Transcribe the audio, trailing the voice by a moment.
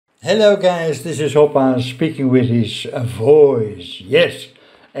Hello guys, this is HoppA speaking with his voice, yes.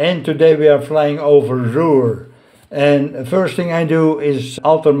 And today we are flying over Ruhr. And the first thing I do is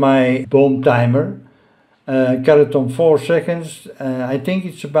alter my bomb timer. Cut it on 4 seconds. I think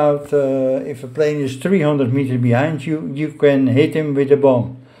it's about, if a plane is 300 meters behind you, you can hit him with a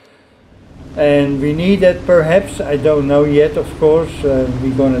bomb. And we need that perhaps, I don't know yet of course.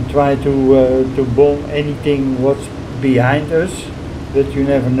 We're gonna try to bomb anything what's behind us, but you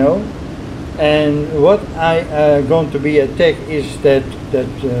never know. And what I going to be attack is that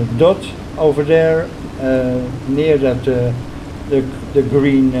dot over there near that the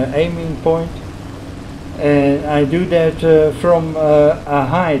green aiming point. And I do that from a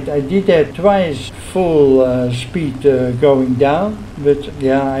height. I did that twice full speed going down, but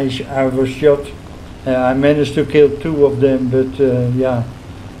yeah, I was shot. I managed to kill 2 of them, but yeah,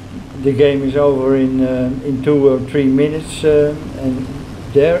 the game is over in 2 or 3 minutes. And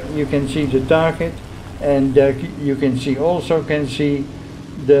there you can see the target, and there you can see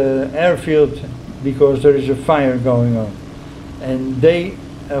the airfield, because there is a fire going on. And they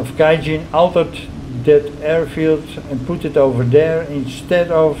of Gaijin altered that airfield and put it over there instead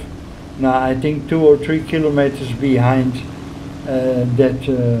of, now I think 2 or 3 kilometers behind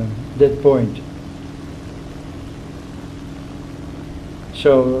that point.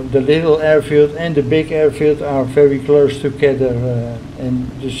 So the little airfield and the big airfield are very close together,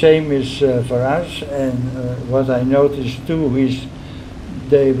 and the same is for us. And what I noticed too is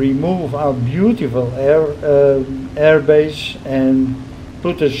they remove our beautiful air base and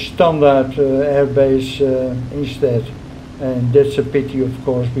put a standard air base instead. And that's a pity of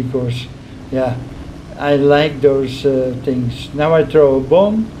course, because yeah, I like those things. Now I throw a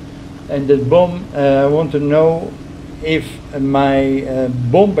bomb, and that bomb I want to know if my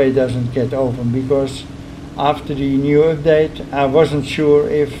bomb bay doesn't get open, because after the new update I wasn't sure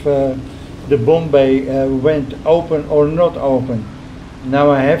if the bomb bay went open or not open. Now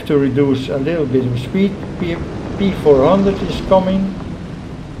I have to reduce a little bit of speed. P400 is coming,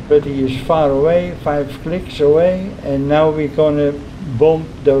 but he is far away, 5 clicks away, and now we're gonna bomb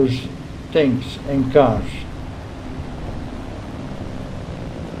those tanks and cars.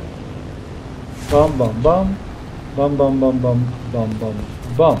 Bam bam bam. Bum bum bum bum bum bum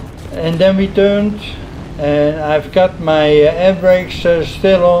bum. And then we turned, and I've got my air brakes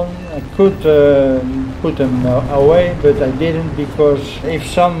still on. I could put them away, but I didn't, because if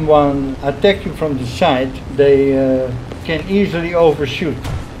someone attacks you from the side, they can easily overshoot,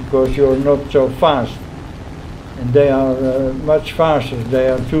 because you're not so fast. And they are much faster. They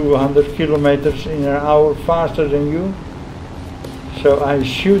are 200 kilometers in an hour faster than you. So I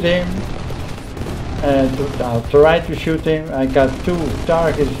shoot him. And I'll try to shoot him. I got 2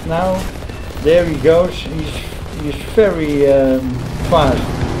 targets now. There he goes. He's very fast.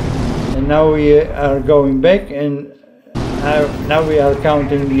 And now we are going back, and now we are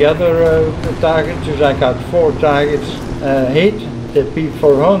counting the other targets. So I got 4 targets hit. The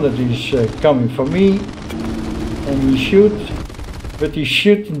P400 is coming for me, and he shoots, but he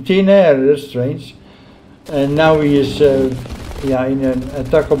shoots in thin air. That's strange. And now he is yeah, in an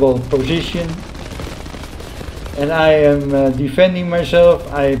attackable position. And I am defending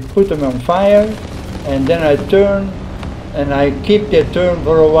myself. I put them on fire, and then I turn, and I keep that turn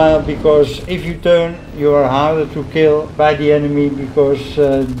for a while, because if you turn, you are harder to kill by the enemy, because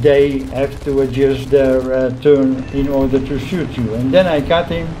they have to adjust their turn in order to shoot you. And then I got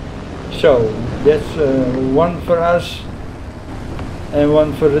him. So that's 1 for us and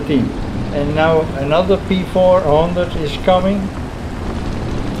 1 for the team. And now another P400 is coming.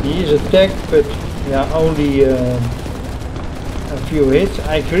 He is attacked, but yeah, only a few hits.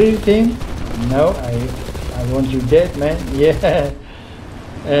 I critted him. No, I want you dead, man. Yeah.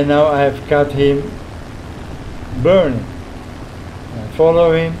 And now I have got him burning. I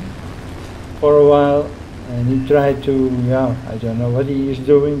follow him for a while, and he tried to, yeah, I don't know what he is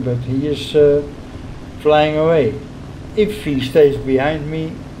doing, but he is flying away. If he stays behind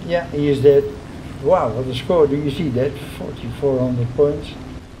me, yeah, he is dead. Wow, what a score. Do you see that? 4,400 points.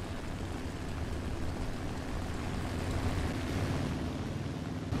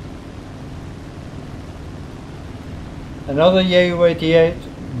 Another Ju-88,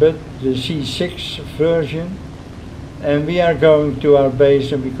 but the C6 version, and we are going to our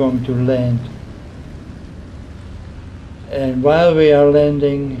base, and we're going to land. And while we are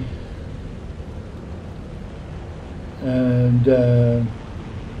landing, the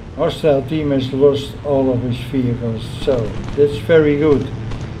hostile team has lost all of his vehicles, so that's very good.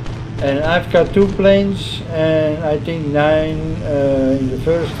 And I've got 2 planes, and I think 9 in the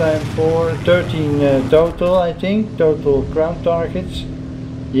first time, 4, 13 total, I think, total ground targets.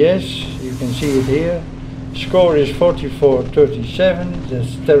 Yes, you can see it here. Score is 44-37.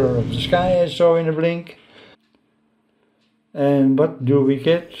 That's Terror of the Sky I saw in a blink. And what do we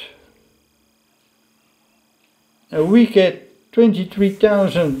get? We get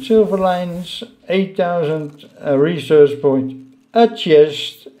 23,000 silver lines, 8,000 research points, a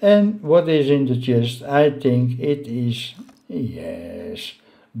chest, and what is in the chest? I think it is, yes,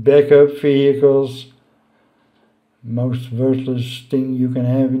 backup vehicles. Most worthless thing you can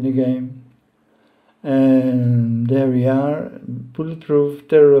have in the game. And there we are, Bulletproof,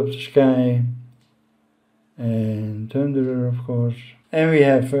 Terror of the Sky, and Thunderer, of course. And we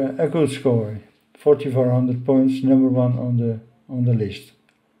have a good score, 4400 points, number 1 on the list.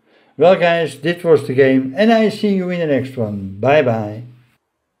 Well guys, this was the game, and I see you in the next one. Bye bye.